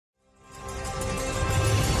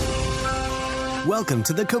Welcome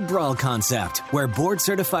to the Cabral Concept, where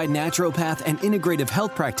board-certified naturopath and integrative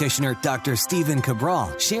health practitioner Dr. Stephen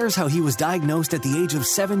Cabral shares how he was diagnosed at the age of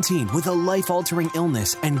 17 with a life-altering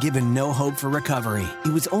illness and given no hope for recovery.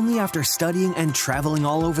 It was only after studying and traveling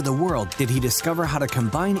all over the world did he discover how to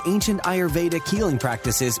combine ancient Ayurvedic healing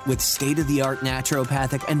practices with state-of-the-art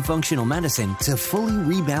naturopathic and functional medicine to fully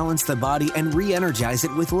rebalance the body and re-energize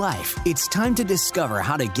it with life. It's time to discover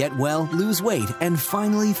how to get well, lose weight, and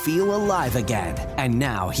finally feel alive again. And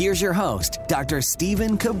now, here's your host, Dr.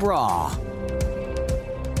 Stephen Cabral.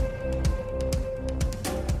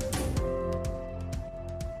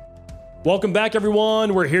 Welcome back,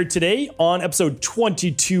 everyone. We're here today on episode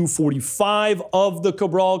 2245 of the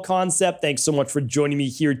Cabral Concept. Thanks so much for joining me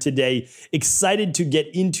here today. Excited to get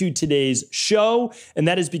into today's show, and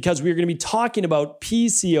that is because we're going to be talking about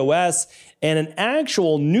PCOS and an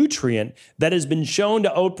actual nutrient that has been shown to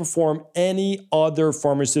outperform any other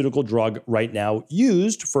pharmaceutical drug right now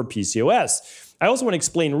used for PCOS. I also want to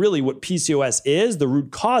explain really what PCOS is, the root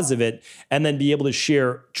cause of it, and then be able to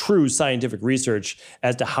share true scientific research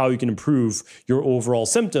as to how you can improve your overall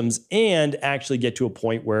symptoms and actually get to a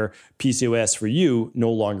point where PCOS for you no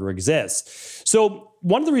longer exists. So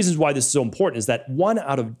one of the reasons why this is so important is that 1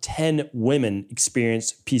 out of 10 women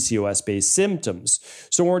experience PCOS-based symptoms.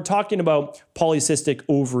 So when we're talking about polycystic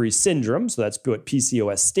ovary syndrome, so that's what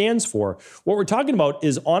PCOS stands for, what we're talking about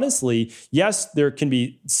is honestly, yes, there can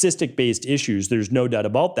be cystic-based issues. There's no doubt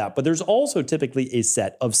about that. But there's also typically a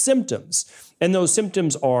set of symptoms. And those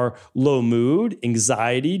symptoms are low mood,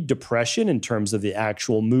 anxiety, depression in terms of the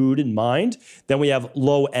actual mood and mind. Then we have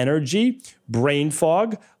low energy, brain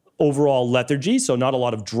fog, overall lethargy, so not a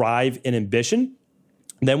lot of drive and ambition.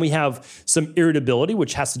 Then we have some irritability,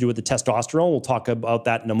 which has to do with the testosterone. We'll talk about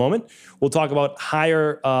that in a moment. We'll talk about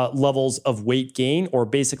higher levels of weight gain, or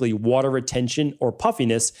basically water retention or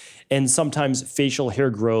puffiness, and sometimes facial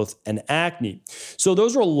hair growth and acne. So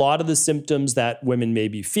those are a lot of the symptoms that women may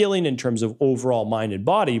be feeling in terms of overall mind and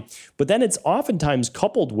body, but then it's oftentimes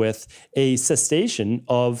coupled with a cessation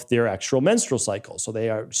of their actual menstrual cycle. So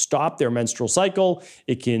they stop their menstrual cycle.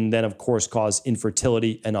 It can then, of course, cause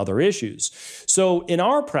infertility and other issues. So in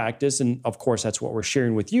our practice, and of course, that's what we're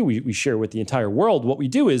sharing with you, we share with the entire world, what we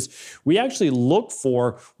do is we actually look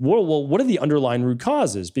for, well, what are the underlying root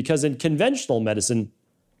causes? Because in conventional medicine,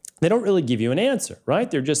 they don't really give you an answer,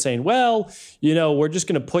 right? They're just saying, well, we're just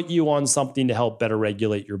going to put you on something to help better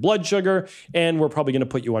regulate your blood sugar, and we're probably going to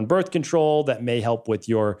put you on birth control that may help with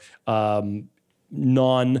your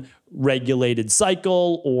non-regulated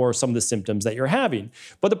cycle or some of the symptoms that you're having.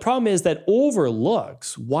 But the problem is that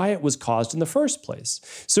overlooks why it was caused in the first place.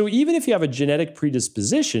 So even if you have a genetic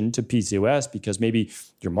predisposition to PCOS because maybe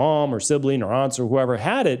your mom or sibling or aunts or whoever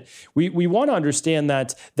had it, we want to understand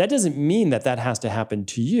that that doesn't mean that that has to happen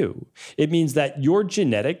to you. It means that your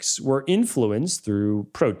genetics were influenced through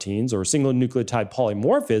proteins or single nucleotide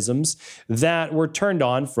polymorphisms that were turned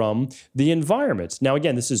on from the environment. Now,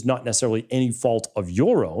 again, this is not necessarily any fault of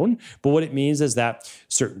your own, but what it means is that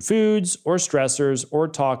certain foods or stressors or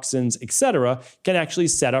toxins, etc., can actually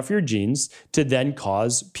set off your genes to then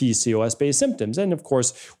cause PCOS-based symptoms. And of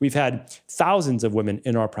course, we've had thousands of women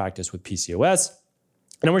in our practice with PCOS.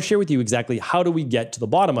 And I want to share with you exactly how do we get to the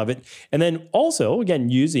bottom of it. And then also, again,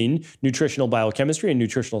 using nutritional biochemistry and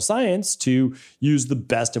nutritional science to use the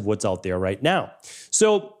best of what's out there right now.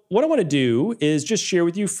 So what I want to do is just share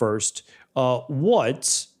with you first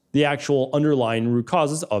what the actual underlying root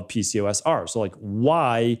causes of PCOS are. So like,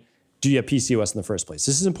 why do you have PCOS in the first place?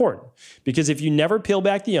 This is important because if you never peel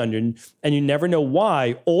back the onion and you never know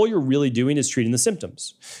why, all you're really doing is treating the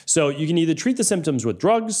symptoms. So you can either treat the symptoms with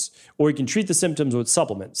drugs or you can treat the symptoms with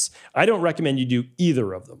supplements. I don't recommend you do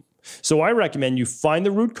either of them. So I recommend you find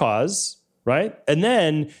the root cause, right? And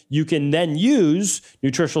then you can then use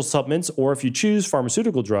nutritional supplements, or if you choose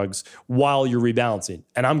pharmaceutical drugs, while you're rebalancing.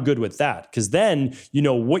 And I'm good with that because then you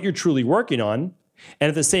know what you're truly working on and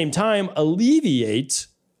at the same time alleviate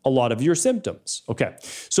a lot of your symptoms. Okay,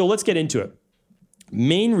 so let's get into it.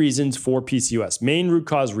 Main reasons for PCOS, main root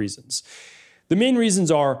cause reasons. The main reasons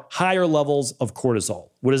are higher levels of cortisol.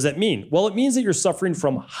 What does that mean? Well, it means that you're suffering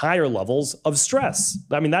from higher levels of stress.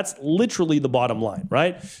 I mean, that's literally the bottom line,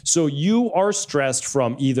 right? So you are stressed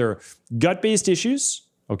from either gut-based issues,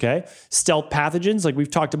 okay, stealth pathogens, like we've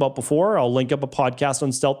talked about before. I'll link up a podcast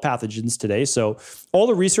on stealth pathogens today. So all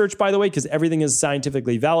the research, by the way, because everything is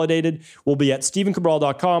scientifically validated, will be at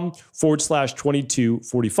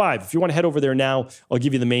stephencabral.com/2245. If you want to head over there now, I'll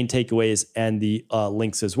give you the main takeaways and the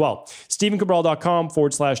links as well.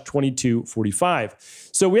 stephencabral.com/2245.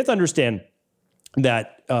 So we have to understand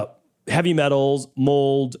that heavy metals,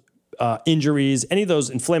 mold, injuries, any of those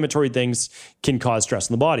inflammatory things can cause stress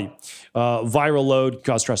in the body. Viral load can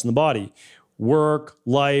cause stress in the body. Work,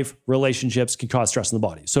 life, relationships can cause stress in the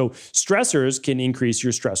body. So stressors can increase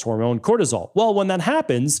your stress hormone cortisol. Well, when that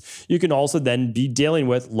happens, you can also then be dealing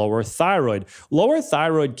with lower thyroid. Lower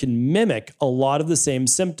thyroid can mimic a lot of the same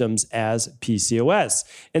symptoms as PCOS.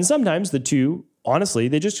 And sometimes the two, honestly,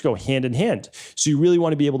 they just go hand in hand. So you really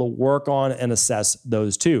want to be able to work on and assess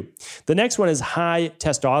those two. The next one is high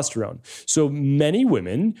testosterone. So many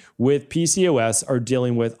women with PCOS are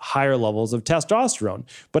dealing with higher levels of testosterone,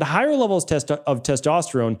 but higher levels of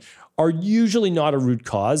testosterone are usually not a root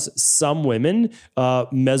cause. Some women,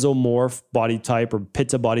 mesomorph body type or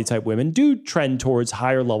pitta body type women, do trend towards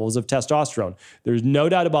higher levels of testosterone. There's no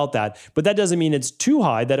doubt about that, but that doesn't mean it's too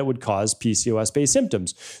high that it would cause PCOS-based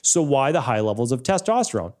symptoms. So why the high levels of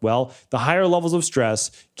testosterone? Well, the higher levels of stress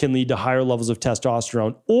can lead to higher levels of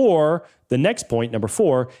testosterone, or the next point, number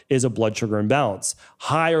 4, is a blood sugar imbalance.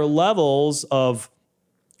 Higher levels of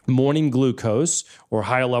morning glucose or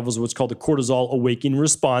higher levels of what's called the cortisol awakening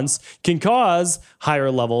response can cause higher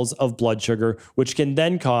levels of blood sugar, which can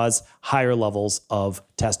then cause higher levels of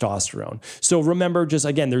testosterone. So remember, just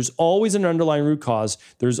again, there's always an underlying root cause.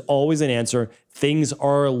 There's always an answer. Things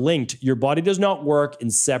are linked. Your body does not work in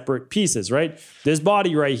separate pieces, right? This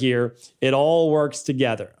body right here, it all works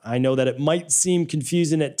together. I know that it might seem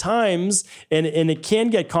confusing at times and it can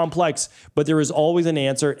get complex, but there is always an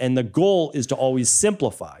answer, and the goal is to always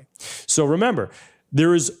simplify. So remember,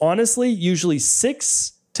 there is honestly usually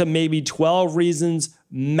 6 to maybe 12 reasons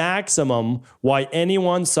maximum why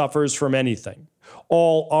anyone suffers from anything.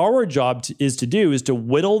 All our job is to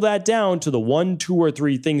whittle that down to the 1, 2, or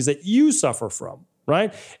 3 things that you suffer from,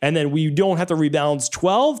 right? And then we don't have to rebalance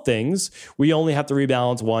 12 things. We only have to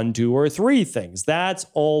rebalance 1, 2, or 3 things. That's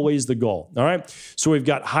always the goal, all right? So we've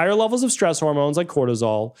got higher levels of stress hormones like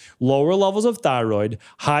cortisol, lower levels of thyroid,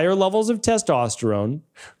 higher levels of testosterone,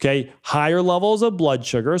 okay? Higher levels of blood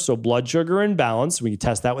sugar, so blood sugar imbalance. We can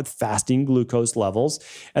test that with fasting glucose levels.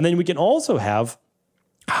 And then we can also have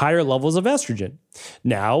higher levels of estrogen.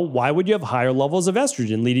 Now, why would you have higher levels of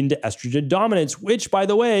estrogen leading to estrogen dominance, which, by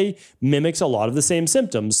the way, mimics a lot of the same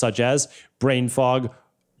symptoms, such as brain fog,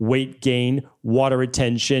 weight gain, water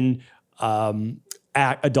retention,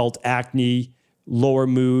 adult acne, lower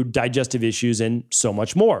mood, digestive issues, and so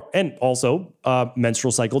much more. And also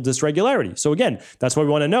menstrual cycle dysregularity. So again, that's why we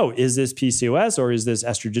want to know, is this PCOS or is this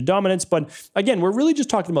estrogen dominance? But again, we're really just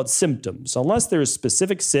talking about symptoms. Unless there's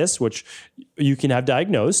specific cysts, which you can have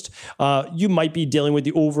diagnosed, you might be dealing with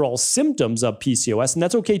the overall symptoms of PCOS, and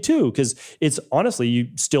that's okay too, because it's honestly, you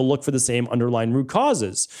still look for the same underlying root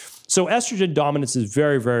causes. So estrogen dominance is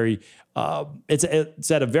very,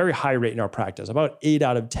 it's at a very high rate in our practice. About 8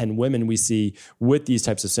 out of 10 women we see with these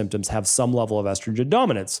types of symptoms have some level of estrogen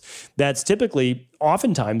dominance. That's typically,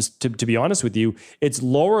 oftentimes, to be honest with you, it's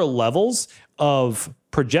lower levels of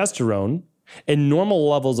progesterone and normal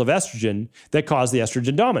levels of estrogen that cause the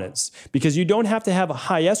estrogen dominance, because you don't have to have a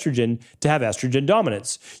high estrogen to have estrogen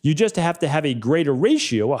dominance. You just have to have a greater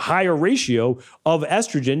ratio, a higher ratio of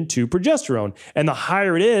estrogen to progesterone. And the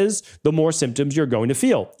higher it is, the more symptoms you're going to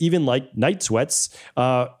feel, even like night sweats,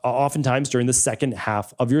 oftentimes during the second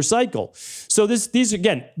half of your cycle. So these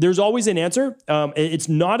again, there's always an answer. It's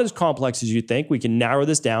not as complex as you think. We can narrow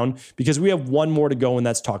this down because we have one more to go, and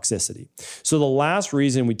that's toxicity. So the last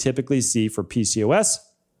reason we typically see for PCOS,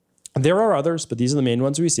 there are others, but these are the main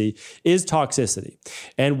ones we see, is toxicity.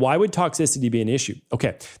 And why would toxicity be an issue?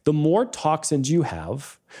 Okay, the more toxins you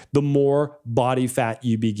have, the more body fat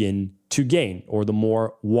you begin to gain, or the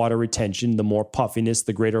more water retention, the more puffiness,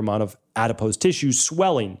 the greater amount of adipose tissue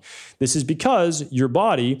swelling. This is because your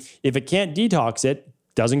body, if it can't detox it,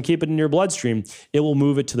 doesn't keep it in your bloodstream, it will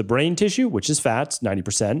move it to the brain tissue, which is fat,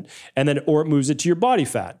 90%, and then, or it moves it to your body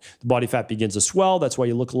fat. The body fat begins to swell. That's why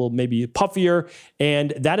you look a little maybe puffier.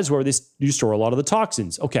 And that is where you store a lot of the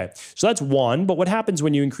toxins. Okay, so that's one. But what happens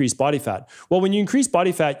when you increase body fat? Well, when you increase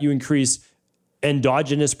body fat, you increase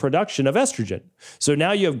endogenous production of estrogen. So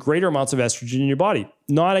now you have greater amounts of estrogen in your body.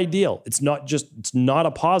 Not ideal. It's not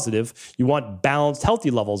a positive. You want balanced,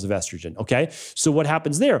 healthy levels of estrogen. Okay. So what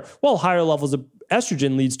happens there? Well, higher levels of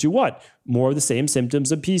estrogen leads to what? More of the same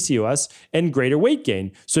symptoms of PCOS and greater weight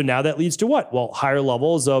gain. So now that leads to what? Well, higher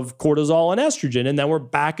levels of cortisol and estrogen. And then we're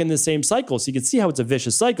back in the same cycle. So you can see how it's a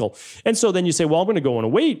vicious cycle. And so then you say, well, I'm going to go on a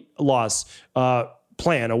weight loss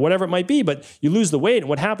plan or whatever it might be, but you lose the weight. And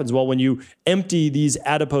what happens? Well, when you empty these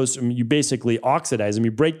adipose, you basically oxidize them,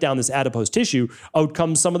 you break down this adipose tissue, out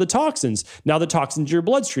comes some of the toxins. Now the toxins in your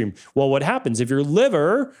bloodstream. Well, what happens if your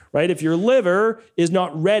liver, right? If your liver is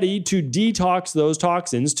not ready to detox those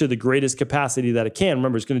toxins to the greatest capacity that it can,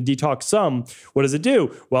 remember, it's going to detox some. What does it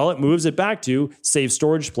do? Well, it moves it back to safe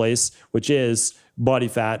storage place, which is body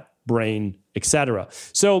fat, brain, etc.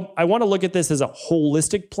 So I want to look at this as a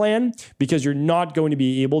holistic plan because you're not going to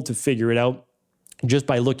be able to figure it out just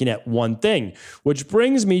by looking at one thing, which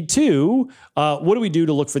brings me to what do we do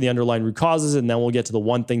to look for the underlying root causes? And then we'll get to the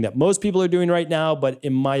one thing that most people are doing right now. But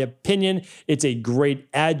in my opinion, it's a great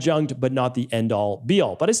adjunct, but not the end all be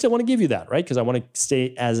all. But I still want to give you that, right? Because I want to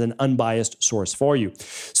stay as an unbiased source for you.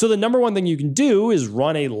 So the number one thing you can do is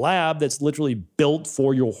run a lab that's literally built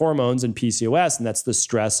for your hormones and PCOS, and that's the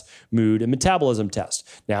stress, mood, and metabolism test.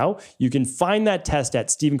 Now, you can find that test at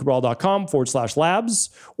stevencabral.com/labs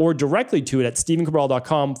or directly to it at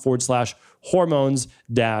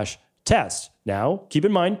stevencabral.com/hormones-test. Now, keep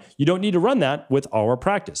in mind, you don't need to run that with our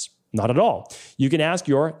practice. Not at all. You can ask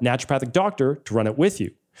your naturopathic doctor to run it with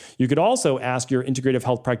you. You could also ask your integrative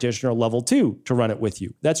health practitioner level 2 to run it with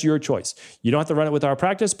you. That's your choice. You don't have to run it with our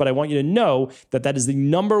practice, but I want you to know that that is the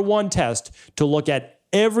number one test to look at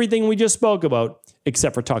everything we just spoke about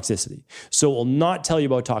except for toxicity. So it will not tell you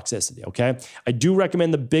about toxicity, okay? I do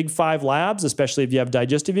recommend the big 5 labs, especially if you have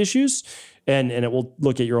digestive issues, and it will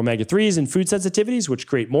look at your omega-3s and food sensitivities, which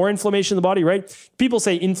create more inflammation in the body, right? People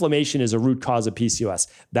say inflammation is a root cause of PCOS.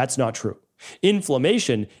 That's not true.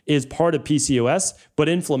 Inflammation is part of PCOS, but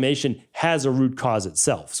inflammation has a root cause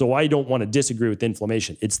itself. So I don't want to disagree with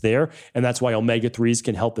inflammation. It's there, and that's why omega-3s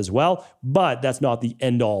can help as well, but that's not the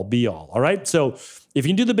end-all, be-all, all right? So if you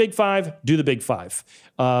can do the big 5, do the big 5.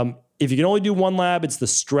 If you can only do one lab, it's the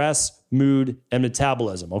stress, mood, and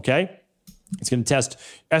metabolism, okay? It's going to test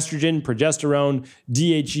estrogen, progesterone,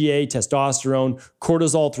 DHEA, testosterone,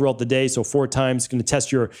 cortisol throughout the day, so 4 times. It's going to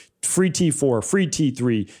test your free T4, free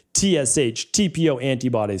T3, TSH, TPO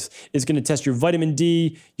antibodies. It's going to test your vitamin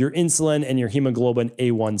D, your insulin, and your hemoglobin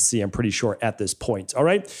A1C, I'm pretty sure, at this point. All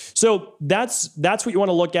right? So that's what you want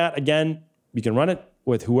to look at. Again, you can run it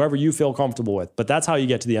with whoever you feel comfortable with, but that's how you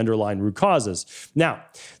get to the underlying root causes. Now,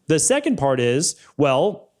 the second part is,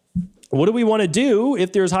 well, what do we want to do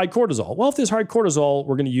if there's high cortisol? Well, if there's high cortisol,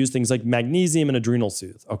 we're going to use things like magnesium and adrenal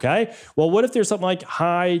soothe, okay? Well, what if there's something like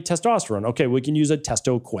high testosterone? Okay, we can use a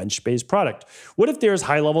testo quench-based product. What if there's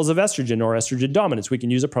high levels of estrogen or estrogen dominance? We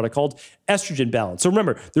can use a product called estrogen balance. So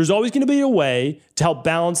remember, there's always going to be a way to help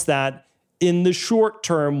balance that in the short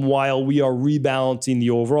term while we are rebalancing the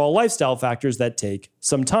overall lifestyle factors that take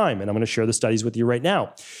some time. And I'm going to share the studies with you right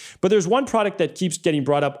now. But there's one product that keeps getting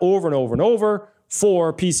brought up over and over and over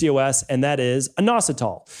for PCOS, and that is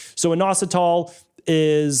inositol. So inositol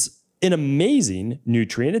is an amazing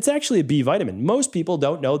nutrient. It's actually a B vitamin. Most people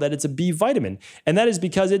don't know that it's a B vitamin, and that is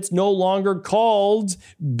because it's no longer called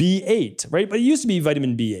B8, right? But it used to be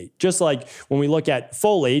vitamin B8. Just like when we look at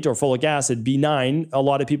folate or folic acid, B9, a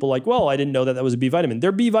lot of people are like, well, I didn't know that that was a B vitamin.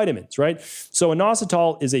 They're B vitamins, right? So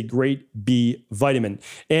inositol is a great B vitamin.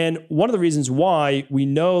 And one of the reasons why we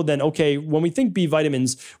know then, okay, when we think B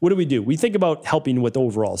vitamins, what do? We think about helping with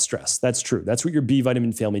overall stress. That's true. That's what your B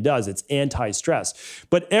vitamin family does. It's anti-stress.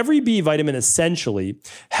 But every B vitamin essentially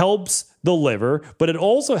helps the liver, but it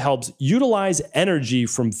also helps utilize energy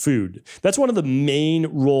from food. That's one of the main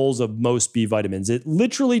roles of most B vitamins. It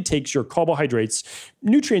literally takes your carbohydrates,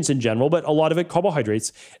 nutrients in general, but a lot of it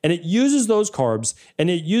carbohydrates, and it uses those carbs and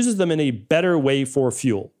it uses them in a better way for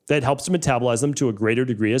fuel that helps to metabolize them to a greater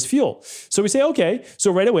degree as fuel. So we say, okay,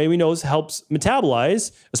 so right away we know it helps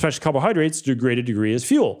metabolize, especially carbohydrates, to a greater degree as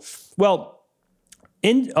fuel. Well,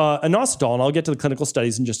 in inositol, and I'll get to the clinical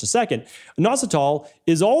studies in just a second, inositol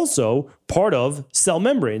is also part of cell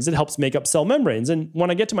membranes. It helps make up cell membranes. And when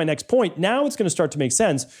I get to my next point, now it's going to start to make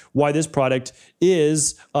sense why this product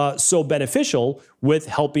is so beneficial with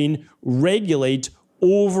helping regulate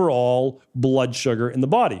overall blood sugar in the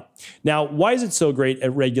body. Now, why is it so great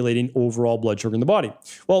at regulating overall blood sugar in the body?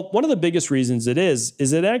 Well, one of the biggest reasons it is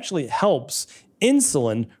it actually helps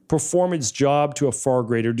insulin perform its job to a far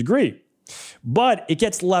greater degree. But it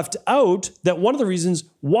gets left out that one of the reasons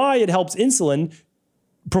why it helps insulin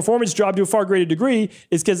perform its job to a far greater degree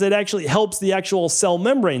is because it actually helps the actual cell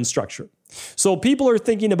membrane structure. So people are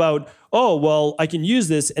thinking about, oh, well, I can use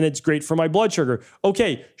this and it's great for my blood sugar.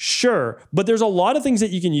 Okay, sure. But there's a lot of things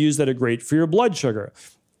that you can use that are great for your blood sugar.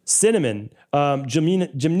 Cinnamon,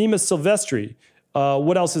 Gymnema sylvestre,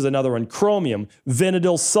 What else is another one? Chromium,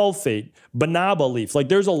 vanadyl sulfate, banaba leaf. Like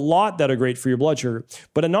there's a lot that are great for your blood sugar.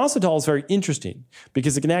 But inositol is very interesting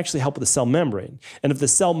because it can actually help with the cell membrane. And if the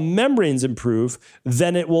cell membranes improve,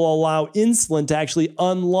 then it will allow insulin to actually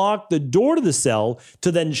unlock the door to the cell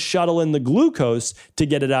to then shuttle in the glucose to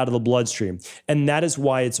get it out of the bloodstream. And that is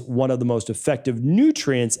why it's one of the most effective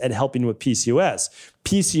nutrients at helping with PCOS.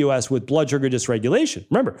 PCOS with blood sugar dysregulation.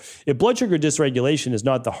 Remember, if blood sugar dysregulation is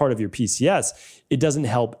not the heart of your PCS, it doesn't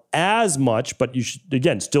help as much, but you should,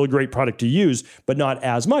 again, still a great product to use, but not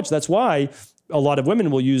as much. That's why a lot of women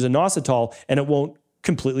will use inositol and it won't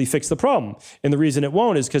completely fix the problem. And the reason it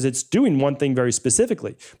won't is because it's doing one thing very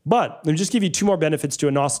specifically. But let me just give you two more benefits to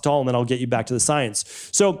inositol and then I'll get you back to the science.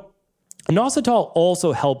 So inositol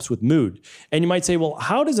also helps with mood. And you might say, well,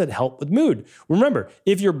 how does it help with mood? Remember,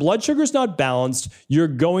 if your blood sugar is not balanced, you're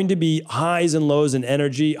going to be highs and lows in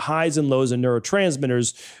energy, highs and lows in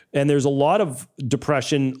neurotransmitters. And there's a lot of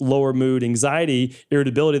depression, lower mood, anxiety,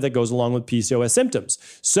 irritability that goes along with PCOS symptoms.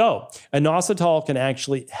 So inositol can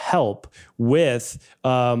actually help with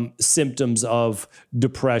symptoms of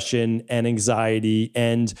depression and anxiety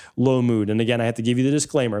and low mood. And again, I have to give you the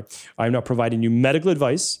disclaimer. I'm not providing you medical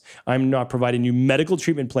advice. I'm not providing you medical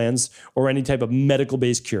treatment plans or any type of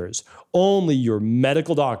medical-based cures. Only your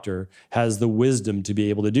medical doctor has the wisdom to be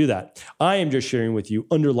able to do that. I am just sharing with you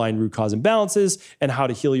underlying root cause imbalances and how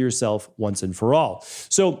to heal yourself once and for all.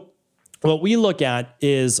 So what we look at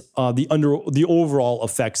is the overall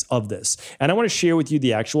effects of this. And I want to share with you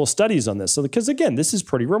the actual studies on this. So, because again, this is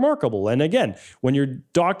pretty remarkable. And again, when your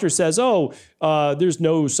doctor says, there's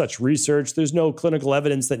no such research, there's no clinical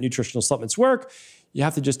evidence that nutritional supplements work, you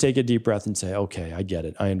have to just take a deep breath and say, okay, I get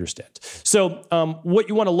it. I understand. So what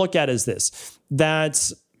you want to look at is this,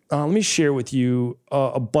 that let me share with you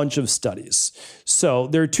a bunch of studies. So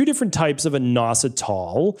there are two different types of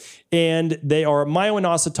inositol, and they are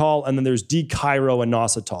myoinositol, and then there's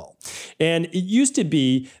dichloroinositol. And it used to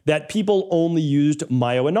be that people only used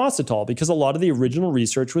myoinositol because a lot of the original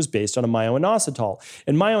research was based on a myoinositol.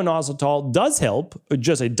 And myoinositol does help,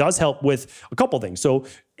 it does help with a couple things. So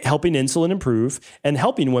helping insulin improve and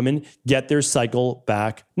helping women get their cycle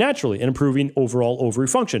back naturally and improving overall ovary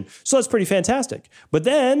function. So that's pretty fantastic. But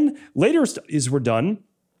then later studies were done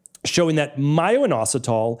showing that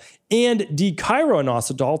myoinositol and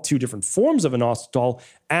dichloroinositol, two different forms of inositol,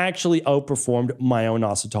 actually outperformed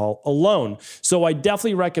myoinositol alone. So I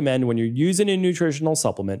definitely recommend when you're using a nutritional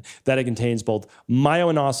supplement that it contains both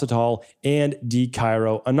myoinositol and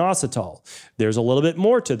dichloroinositol. There's a little bit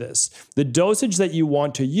more to this. The dosage that you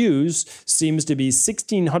want to use seems to be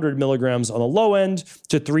 1,600 milligrams on the low end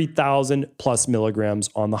to 3,000 plus milligrams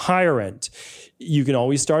on the higher end. You can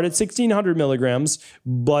always start at 1,600 milligrams,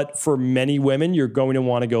 but for many women, you're going to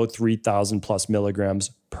want to go 3,000 plus milligrams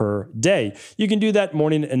per day. You can do that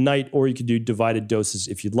morning and night, or you can do divided doses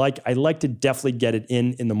if you'd like. I like to definitely get it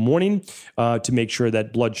in the morning to make sure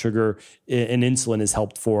that blood sugar and insulin is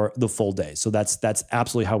helped for the full day. So that's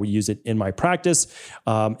absolutely how we use it in my practice.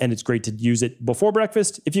 And it's great to use it before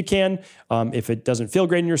breakfast if you can. If it doesn't feel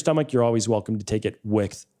great in your stomach, you're always welcome to take it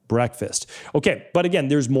with breakfast. Okay, but again,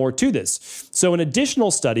 there's more to this. So in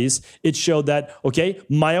additional studies, it showed that,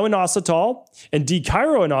 myoinositol and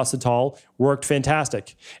dichloroinositol worked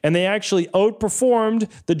fantastic. And they actually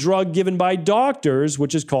outperformed the drug given by doctors,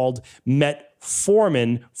 which is called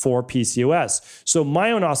metformin for PCOS. So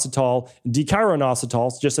myoinositol,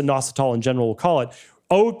 dichloroinositol, just inositol in general, we'll call it,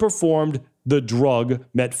 outperformed the drug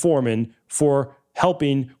metformin for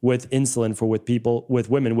helping with insulin with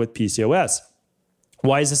women with PCOS.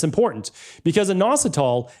 Why is this important? Because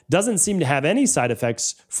inositol doesn't seem to have any side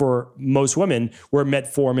effects for most women where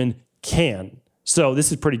metformin can. So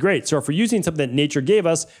this is pretty great. So if we're using something that nature gave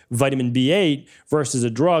us, vitamin B8 versus a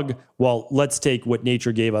drug, well, let's take what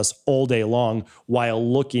nature gave us all day long while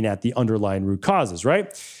looking at the underlying root causes,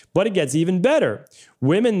 right? But it gets even better.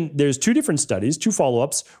 Women, there's two different studies, two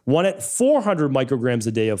follow-ups, one at 400 micrograms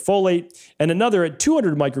a day of folate and another at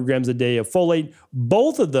 200 micrograms a day of folate.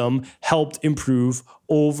 Both of them helped improve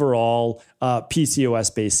overall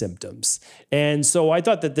PCOS-based symptoms. And so I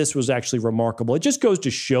thought that this was actually remarkable. It just goes to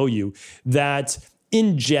show you that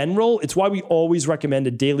in general, it's why we always recommend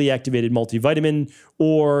a daily activated multivitamin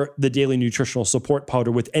or the daily nutritional support powder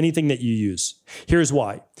with anything that you use. Here's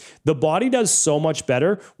why. The body does so much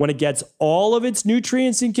better when it gets all of its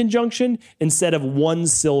nutrients in conjunction instead of one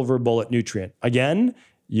silver bullet nutrient. Again,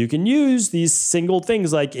 you can use these single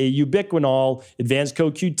things like a ubiquinol, advanced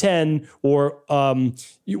CoQ10, or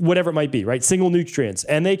whatever it might be, right? Single nutrients,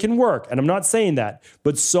 and they can work. And I'm not saying that,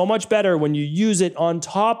 but so much better when you use it on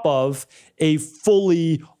top of a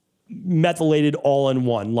fully methylated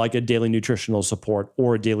all-in-one, like a daily nutritional support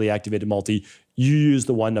or a daily activated multi, you use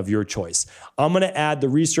the one of your choice. I'm going to add the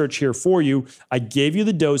research here for you. I gave you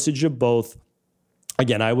the dosage of both.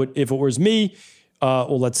 Again, I would, if it was me,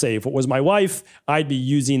 well, let's say if it was my wife, I'd be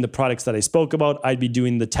using the products that I spoke about. I'd be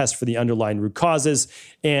doing the test for the underlying root causes,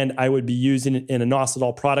 and I would be using an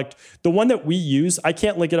inositol product. The one that we use, I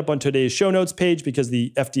can't link it up on today's show notes page because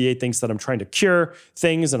the FDA thinks that I'm trying to cure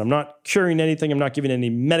things, and I'm not curing anything. I'm not giving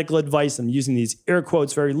any medical advice. I'm using these air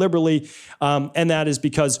quotes very liberally, and that is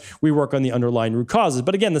because we work on the underlying root causes.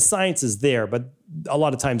 But again, the science is there, but a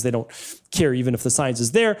lot of times they don't care even if the science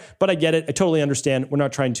is there, but I get it. I totally understand. We're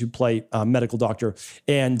not trying to play medical doctor.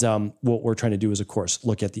 And what we're trying to do is, of course,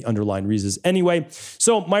 look at the underlying reasons anyway.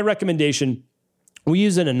 So my recommendation, we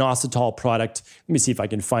use an inositol product. Let me see if I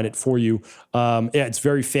can find it for you. Yeah, it's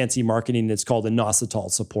very fancy marketing. It's called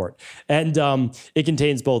inositol support. And it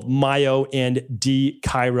contains both myo and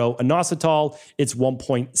D-chiro-inositol. It's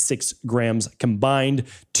 1.6 grams combined,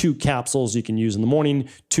 2 capsules you can use in the morning,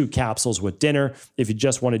 2 capsules with dinner. If you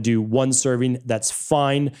just want to do 1 serving, that's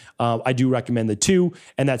fine. I do recommend the 2,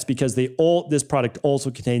 and that's because this product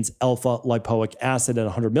also contains alpha lipoic acid at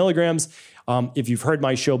 100 milligrams. If you've heard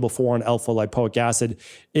my show before on alpha lipoic acid,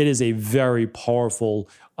 it is a very powerful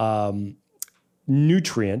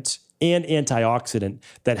nutrient and antioxidant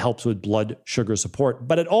that helps with blood sugar support,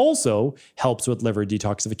 but it also helps with liver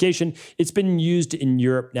detoxification. It's been used in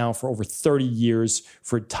Europe now for over 30 years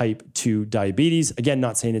for type 2 diabetes. Again,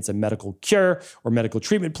 not saying it's a medical cure or medical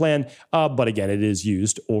treatment plan, but again, it is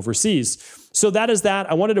used overseas. So that is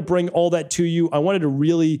that. I wanted to bring all that to you. I wanted to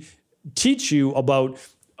really teach you about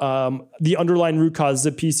the underlying root causes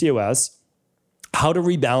of PCOS, how to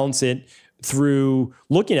rebalance it through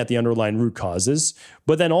looking at the underlying root causes.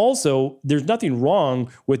 But then also, there's nothing wrong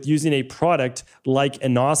with using a product like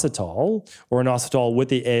inositol or inositol with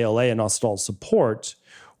the ALA, inositol support,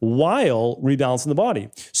 while rebalancing the body.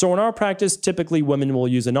 So in our practice, typically women will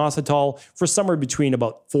use inositol for somewhere between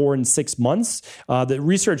about 4 and 6 months. The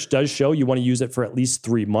research does show you want to use it for at least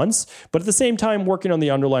 3 months, but at the same time, working on the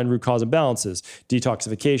underlying root cause imbalances,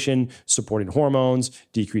 detoxification, supporting hormones,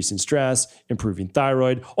 decreasing stress, improving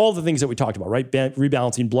thyroid, all the things that we talked about, right?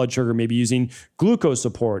 Rebalancing blood sugar, maybe using glucose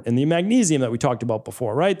support and the magnesium that we talked about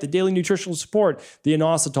before, right? The daily nutritional support, the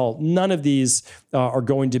inositol, none of these are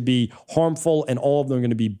going to be harmful, and all of them are going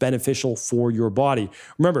to be beneficial for your body.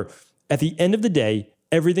 Remember, at the end of the day,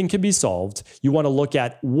 everything can be solved. You want to look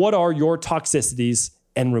at what are your toxicities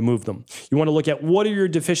and remove them. You want to look at what are your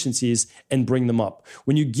deficiencies and bring them up.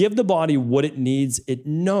 When you give the body what it needs, it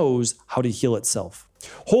knows how to heal itself.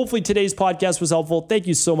 Hopefully today's podcast was helpful. Thank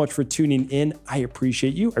you so much for tuning in. I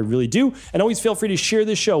appreciate you. I really do. And always feel free to share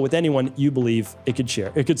this show with anyone you believe it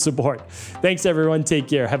could support. Thanks everyone. Take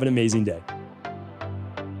care. Have an amazing day.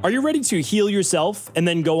 Are you ready to heal yourself and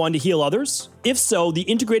then go on to heal others? If so, the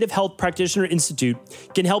Integrative Health Practitioner Institute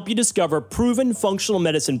can help you discover proven functional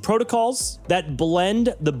medicine protocols that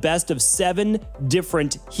blend the best of 7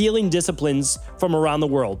 different healing disciplines from around the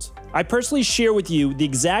world. I personally share with you the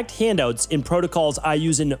exact handouts and protocols I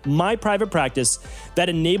use in my private practice that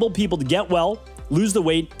enable people to get well, lose the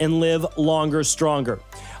weight, and live longer, stronger.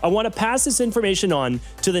 I want to pass this information on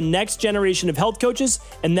to the next generation of health coaches,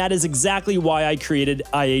 and that is exactly why I created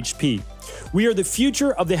IHP. We are the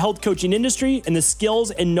future of the health coaching industry, and the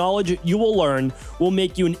skills and knowledge you will learn will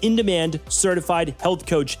make you an in-demand certified health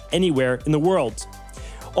coach anywhere in the world.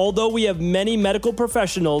 Although we have many medical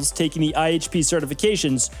professionals taking the IHP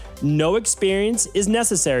certifications, no experience is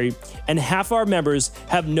necessary, and half our members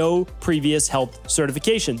have no previous health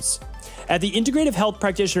certifications. At the Integrative Health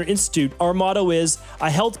Practitioner Institute, our motto is a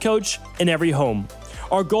health coach in every home.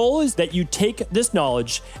 Our goal is that you take this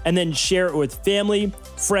knowledge and then share it with family,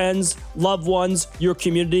 friends, loved ones, your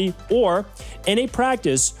community, or in a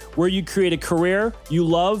practice where you create a career you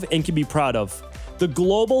love and can be proud of. The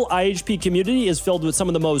global IHP community is filled with some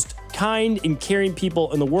of the most kind and caring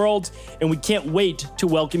people in the world, and we can't wait to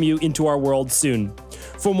welcome you into our world soon.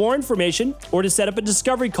 For more information or to set up a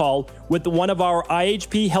discovery call with one of our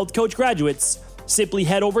IHP Health Coach graduates, simply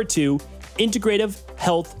head over to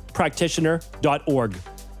integrativehealthpractitioner.org.